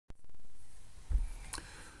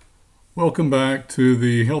Welcome back to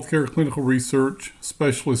the Healthcare Clinical Research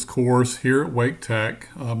Specialist course here at Wake Tech.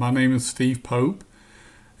 My name is Steve Pope,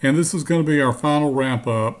 and this is going to be our final wrap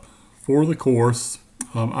up for the course.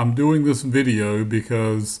 I'm doing this video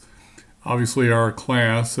because obviously our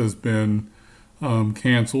class has been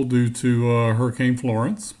canceled due to Hurricane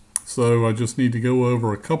Florence. So I just need to go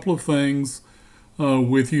over a couple of things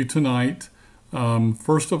with you tonight.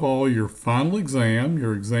 First of all, your final exam,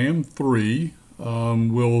 your exam 3,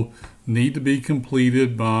 will need to be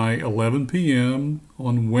completed by 11 p.m.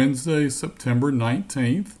 on Wednesday, September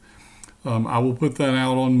 19th. I will put that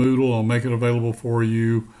out on Moodle. I'll make it available for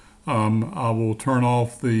you. I will turn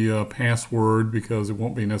off the password because it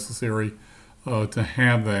won't be necessary to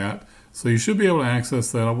have that. So you should be able to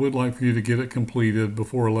access that. I would like for you to get it completed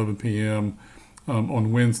before 11 p.m.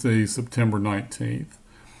 On Wednesday, September 19th.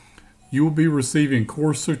 You will be receiving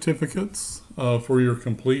course certificates for your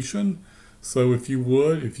completion. So if you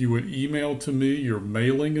would email to me your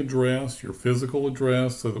mailing address, your physical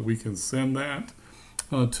address, so that we can send that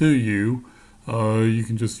to you. You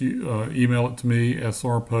can just email it to me,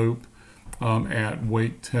 srpope at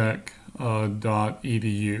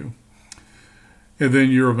waketech.edu. And then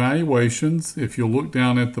your evaluations, if you'll look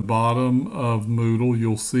down at the bottom of Moodle,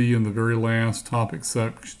 you'll see in the very last topic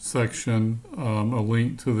section a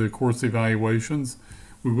link to the course evaluations.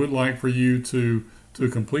 We would like for you to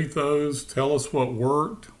complete those. Tell us what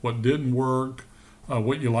worked, what didn't work,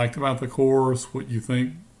 what you liked about the course, what you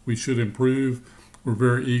think we should improve. We're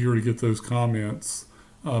very eager to get those comments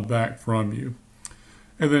back from you.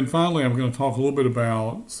 And then finally, I'm going to talk a little bit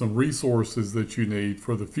about some resources that you need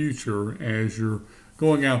for the future as you're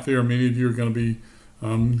going out there. Many of you are going to be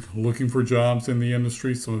looking for jobs in the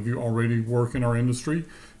industry. Some of you already work in our industry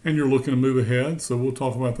and you're looking to move ahead. So we'll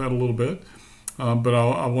talk about that a little bit. But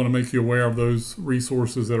I want to make you aware of those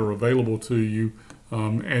resources that are available to you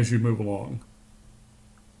as you move along.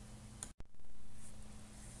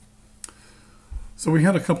 So we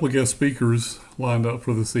had a couple of guest speakers lined up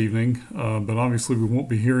for this evening, but obviously we won't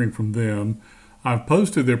be hearing from them. I've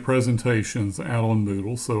posted their presentations out on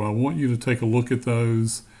Moodle, so I want you to take a look at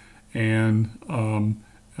those and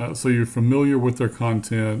so you're familiar with their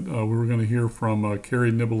content. We're going to hear from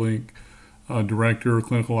Carrie Nibelink, Director of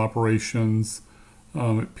Clinical Operations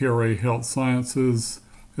at PRA Health Sciences,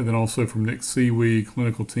 and then also from Nick Seaweed,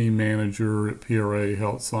 Clinical Team Manager at PRA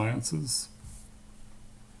Health Sciences.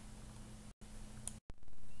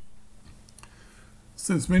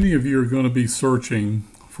 Since many of you are going to be searching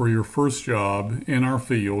for your first job in our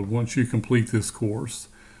field once you complete this course,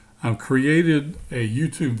 I've created a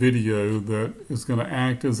YouTube video that is going to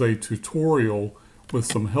act as a tutorial with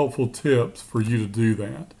some helpful tips for you to do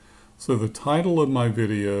that. So the title of my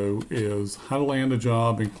video is How to Land a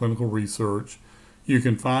Job in Clinical Research. You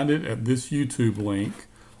can find it at this YouTube link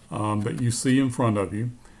that you see in front of you.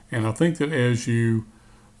 And I think that as you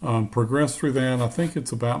progress through that, I think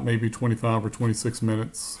it's about maybe 25 or 26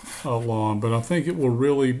 minutes long, but I think it will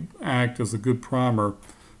really act as a good primer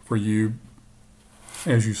for you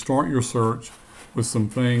as you start your search with some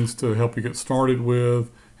things to help you get started with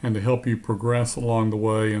and to help you progress along the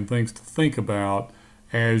way and things to think about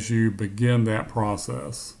as you begin that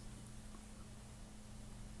process.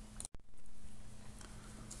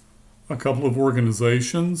 A couple of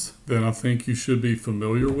organizations that I think you should be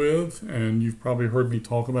familiar with, and you've probably heard me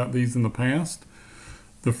talk about these in the past.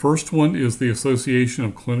 The first one is the Association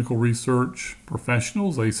of Clinical Research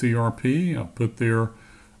Professionals, ACRP. I'll put their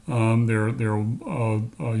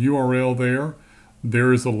URL there.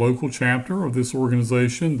 There is a local chapter of this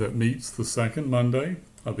organization that meets the second Monday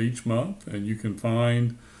of each month, and you can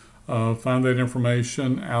find that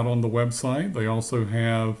information out on the website. They also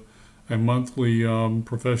have a monthly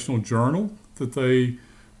professional journal that they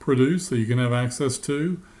produce that you can have access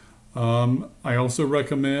to. I also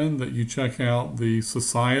recommend that you check out the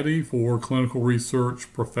Society for Clinical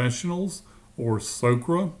Research Professionals, or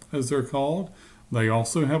SOCRA as they're called. They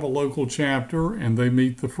also have a local chapter and they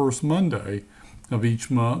meet the first Monday of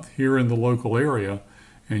each month here in the local area.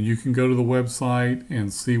 And you can go to the website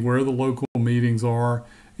and see where the local meetings are.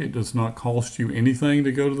 It does not cost you anything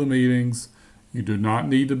to go to the meetings. You do not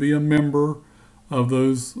need to be a member of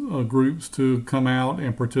those groups to come out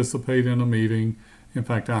and participate in a meeting. In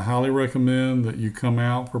fact, I highly recommend that you come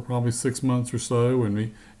out for probably 6 months or so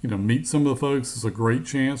and meet some of the folks. It's a great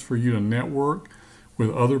chance for you to network with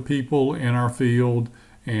other people in our field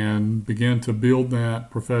and begin to build that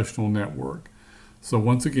professional network. So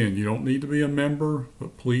once again, you don't need to be a member,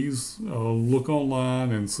 but please look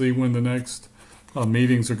online and see when the next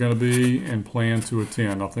meetings are going to be and plan to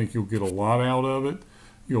attend. I think you'll get a lot out of it.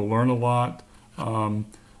 You'll learn a lot.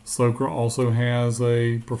 SOCRA also has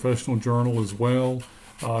a professional journal as well.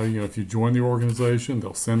 If you join the organization,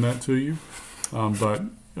 they'll send that to you.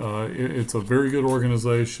 It's a very good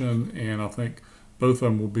organization, and I think both of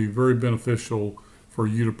them will be very beneficial for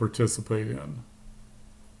you to participate in.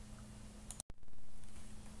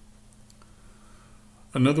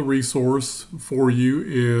 Another resource for you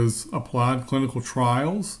is Applied Clinical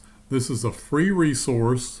Trials. This is a free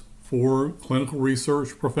resource for clinical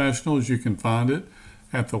research professionals. You can find it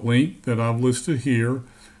at the link that I've listed here.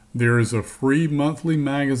 There is a free monthly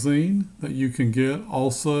magazine that you can get.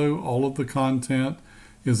 Also, all of the content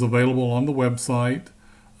is available on the website.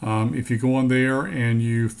 If you go on there and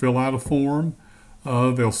you fill out a form,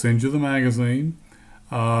 they'll send you the magazine.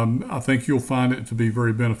 I think you'll find it to be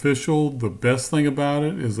very beneficial. The best thing about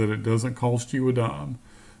it is that it doesn't cost you a dime.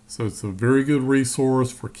 So it's a very good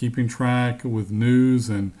resource for keeping track with news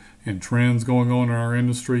and trends going on in our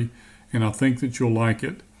industry, and I think that you'll like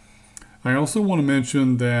it. I also want to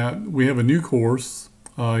mention that we have a new course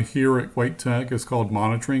here at Wake Tech. It's called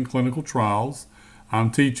Monitoring Clinical Trials.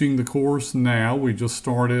 I'm teaching the course now. We just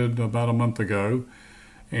started about a month ago,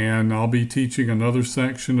 and I'll be teaching another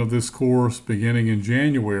section of this course beginning in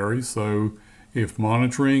January. So if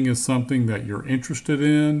monitoring is something that you're interested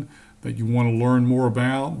in, that you want to learn more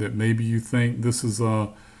about, that maybe you think this is a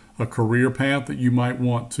career path that you might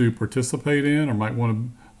want to participate in or might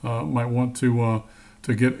want to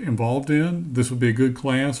get involved in, this would be a good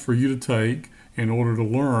class for you to take in order to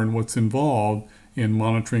learn what's involved in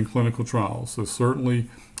monitoring clinical trials. So certainly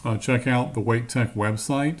check out the Wake Tech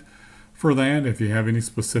website for that. If you have any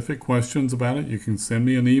specific questions about it, you can send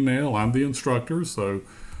me an email. I'm the instructor, so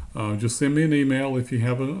just send me an email if you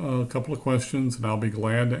have a couple of questions, and I'll be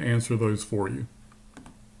glad to answer those for you.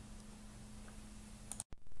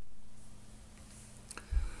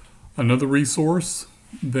 Another resource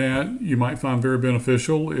that you might find very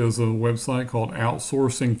beneficial is a website called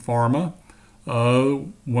Outsourcing Pharma.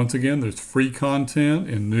 Once again, there's free content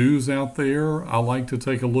and news out there. I like to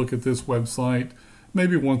take a look at this website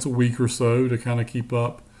maybe once a week or so to kind of keep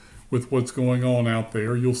up with what's going on out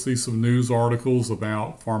there. You'll see some news articles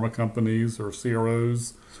about pharma companies or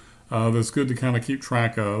CROs that's good to kind of keep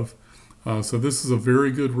track of. So this is a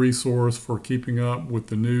very good resource for keeping up with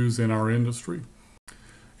the news in our industry.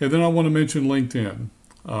 And then I want to mention LinkedIn.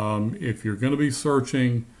 If you're going to be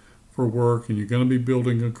searching for work and you're going to be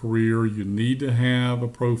building a career, you need to have a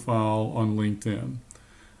profile on LinkedIn.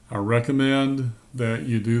 I recommend that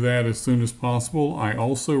you do that as soon as possible. I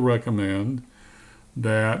also recommend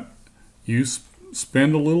that you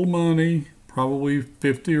spend a little money, probably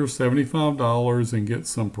 $50 or $75, and get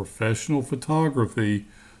some professional photography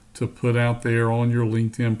to put out there on your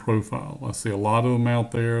LinkedIn profile. I see a lot of them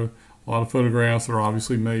out there. A lot of photographs are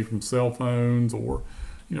obviously made from cell phones or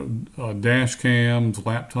dash cams,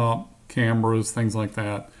 laptop cameras, things like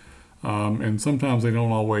that. And sometimes they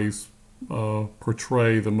don't always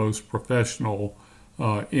portray the most professional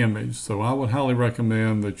image. So I would highly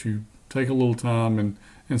recommend that you take a little time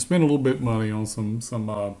and spend a little bit of money on some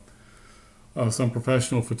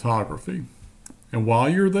professional photography. And while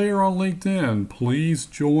you're there on LinkedIn, please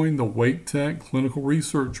join the Wake Tech Clinical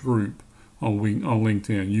Research Group on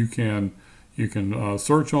LinkedIn. You can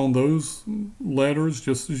search on those letters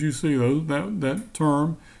just as you see that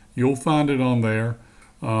term. You'll find it on there.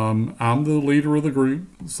 I'm the leader of the group,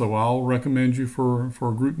 so I'll recommend you for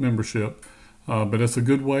group membership. But it's a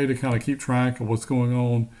good way to kind of keep track of what's going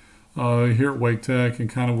on here at Wake Tech and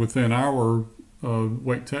kind of within our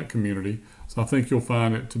Wake Tech community. So I think you'll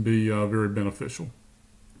find it to be very beneficial.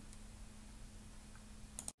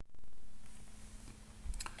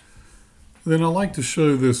 Then I like to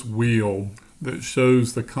show this wheel that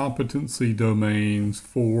shows the competency domains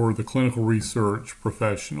for the clinical research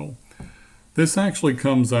professional. This actually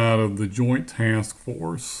comes out of the Joint Task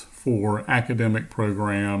Force for academic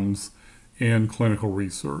programs in clinical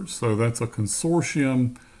research. So that's a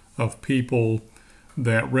consortium of people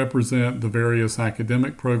that represent the various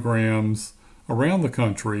academic programs around the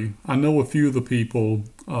country. I know a few of the people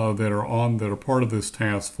that are part of this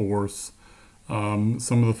task force. Some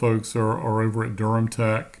of the folks are over at Durham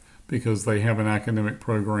Tech because they have an academic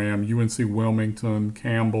program, UNC Wilmington,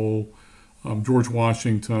 Campbell, George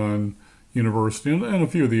Washington University, and a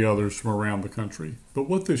few of the others from around the country. But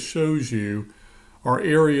what this shows you are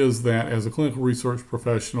areas that, as a clinical research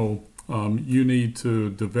professional, you need to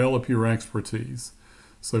develop your expertise.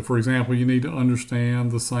 So, for example, you need to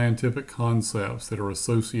understand the scientific concepts that are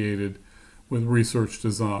associated with research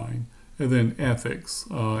design, and then ethics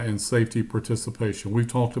and safety participation. We've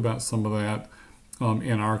talked about some of that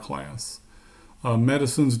in our class.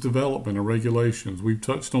 Medicine's development and regulations. We've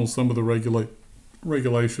touched on some of the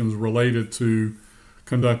regulations related to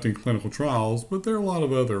conducting clinical trials, but there are a lot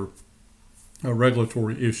of other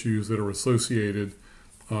regulatory issues that are associated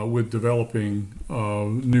with developing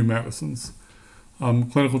new medicines.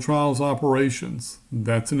 Clinical trials operations,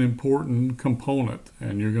 that's an important component,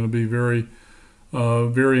 and you're going to be very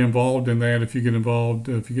involved in that if you get involved,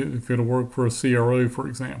 if you're going to work for a CRO, for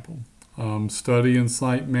example. Study and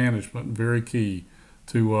site management, very key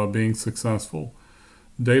to being successful.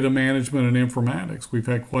 Data management and informatics, we've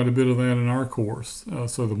had quite a bit of that in our course.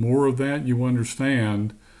 So the more of that you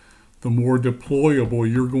understand, the more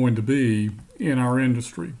deployable you're going to be in our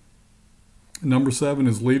industry. Number 7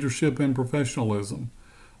 is leadership and professionalism.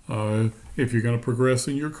 If you're going to progress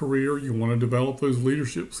in your career, you want to develop those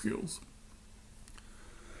leadership skills.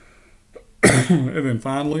 And then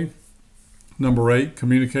finally, number 8,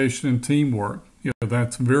 communication and teamwork.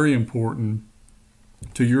 That's very important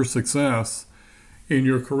to your success in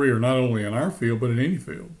your career, not only in our field, but in any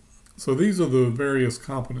field. So these are the various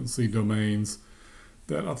competency domains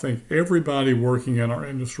that I think everybody working in our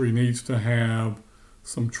industry needs to have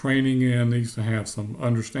some training in, needs to have some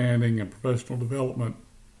understanding and professional development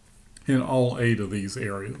in all 8 of these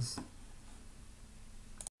areas.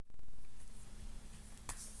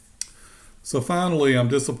 So finally, I'm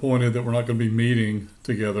disappointed that we're not going to be meeting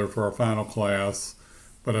together for our final class,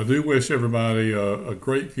 but I do wish everybody a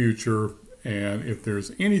great future. And if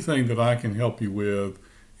there's anything that I can help you with,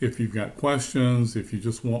 if you've got questions, if you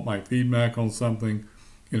just want my feedback on something,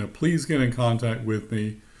 please get in contact with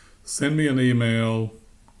me. Send me an email,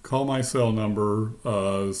 call my cell number,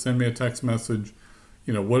 send me a text message,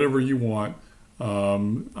 whatever you want.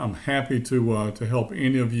 I'm happy to help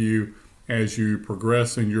any of you as you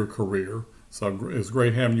progress in your career. So it's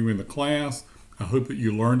great having you in the class. I hope that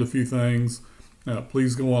you learned a few things.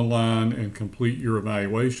 Please go online and complete your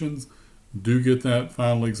evaluations. Do get that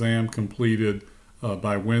final exam completed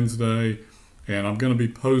by Wednesday. And I'm going to be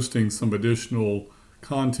posting some additional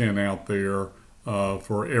content out there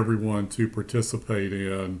for everyone to participate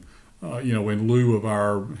in, in lieu of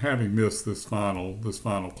our having missed this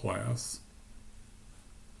final class.